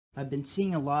I've been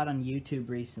seeing a lot on YouTube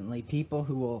recently, people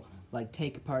who will like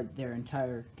take apart their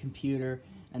entire computer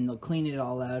and they'll clean it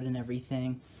all out and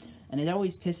everything. And it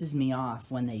always pisses me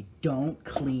off when they don't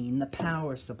clean the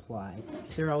power supply.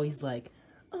 They're always like,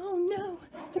 oh no,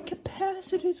 the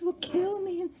capacitors will kill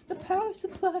me in the power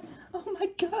supply. Oh my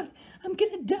god, I'm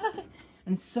gonna die.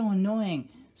 And it's so annoying.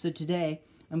 So today,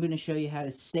 I'm gonna show you how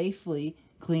to safely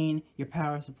clean your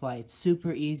power supply. It's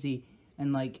super easy,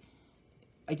 and like,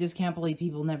 I just can't believe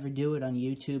people never do it on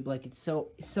YouTube. Like, it's so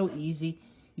easy.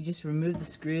 You just remove the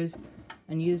screws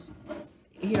and use,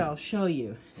 here, I'll show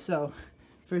you. So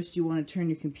first you want to turn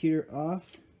your computer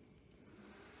off.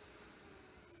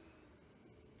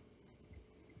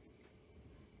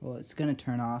 Well, it's gonna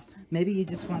turn off. Maybe you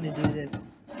just want to do this,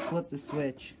 flip the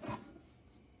switch.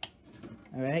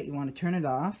 Alright, you want to turn it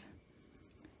off,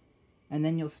 and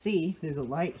then you'll see there's a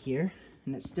light here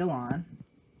and it's still on.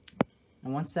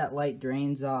 And once that light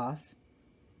drains off,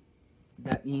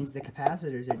 that means the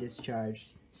capacitors are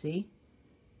discharged. See?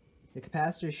 The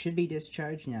capacitors should be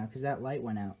discharged now because that light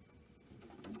went out.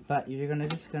 But you're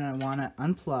just gonna want to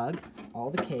unplug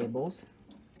all the cables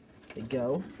that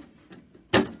go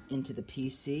into the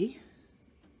PC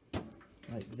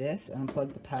like this.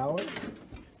 Unplug the power.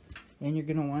 And you're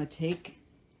gonna want to take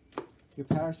your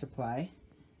power supply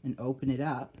and open it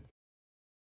up.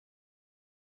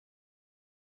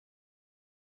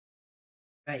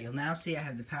 Right, you'll now see I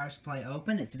have the power supply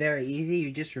open. It's very easy.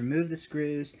 You just remove the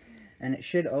screws and it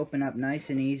should open up nice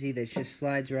and easy. That just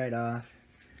slides right off.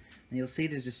 And you'll see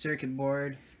there's a circuit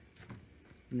board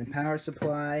and the power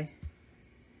supply.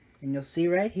 And you'll see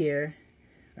right here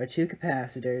are two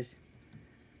capacitors.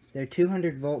 They're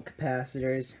 200 volt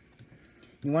capacitors.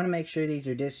 You want to make sure these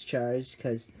are discharged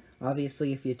because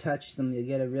obviously if you touch them you'll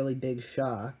get a really big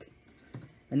shock.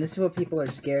 And this is what people are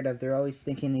scared of. They're always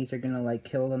thinking these are gonna like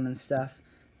kill them and stuff.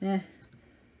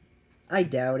 I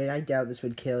doubt it. I doubt this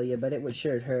would kill you, but it would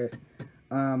sure hurt.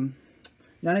 None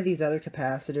of these other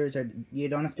capacitors are, you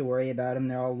don't have to worry about them.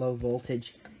 They're all low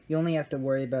voltage. You only have to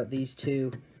worry about these two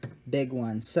big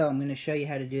ones. So I'm going to show you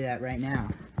how to do that right now.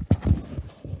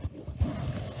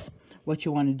 What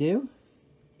you want to do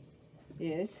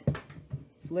is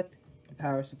flip the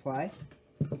power supply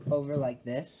over like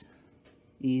this.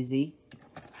 Easy.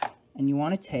 And you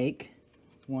want to take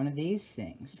one of these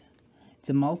things. It's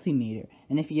a multimeter,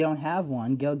 and if you don't have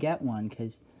one, go get one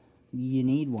because you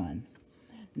need one.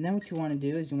 And then what you want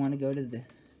to do is you want to go to the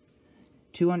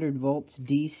 200 volts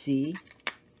DC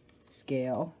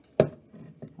scale.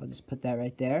 I'll just put that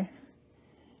right there.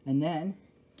 And then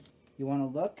you want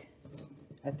to look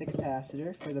at the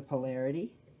capacitor for the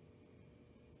polarity.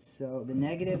 So the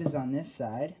negative is on this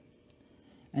side.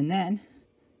 And then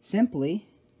simply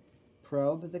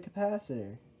probe the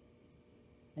capacitor.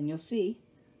 And you'll see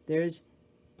there's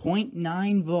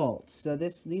 0.9 volts. So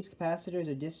these capacitors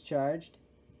are discharged.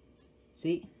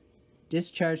 See?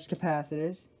 Discharged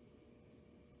capacitors.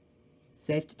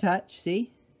 Safe to touch.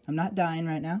 See? I'm not dying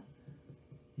right now.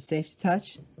 It's safe to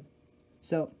touch.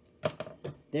 So,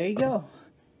 there you go.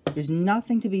 There's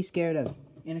nothing to be scared of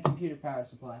in a computer power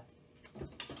supply.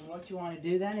 And what you want to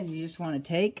do then is you just want to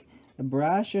take a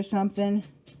brush or something,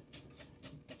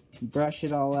 brush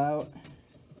it all out.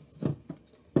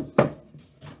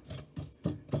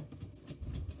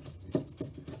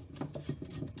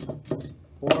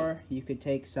 Or you could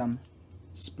take some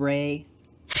spray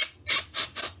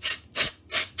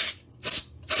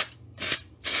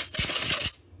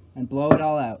and blow it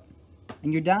all out.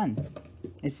 And you're done.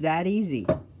 It's that easy.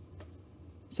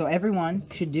 So everyone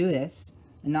should do this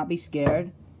and not be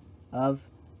scared of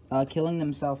killing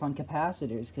themselves on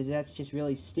capacitors, because that's just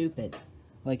really stupid.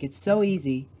 Like, it's so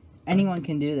easy. Anyone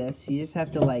can do this. You just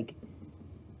have to, like,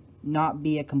 not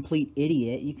be a complete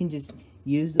idiot. You can just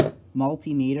use the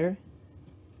multimeter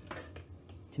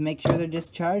to make sure they're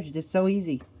discharged. It's so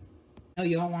easy. No,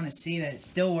 you don't want to see that it's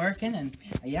still working, and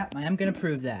yeah, I am going to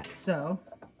prove that. So,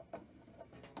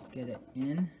 let's get it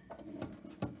in.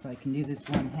 If I can do this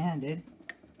one-handed.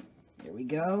 Here we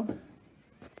go.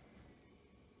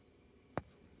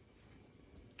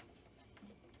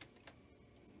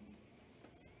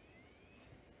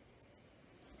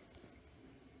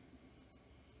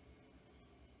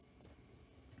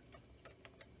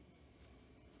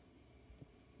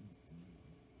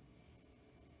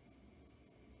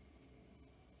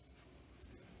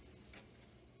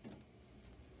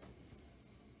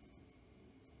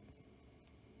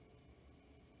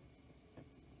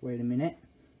 Wait a minute.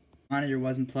 Monitor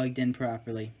wasn't plugged in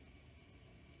properly.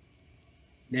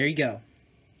 There you go.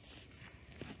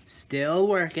 Still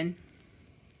working.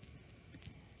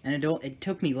 And it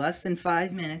took me less than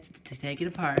 5 minutes to take it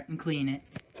apart and clean it.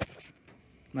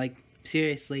 Like,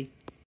 seriously.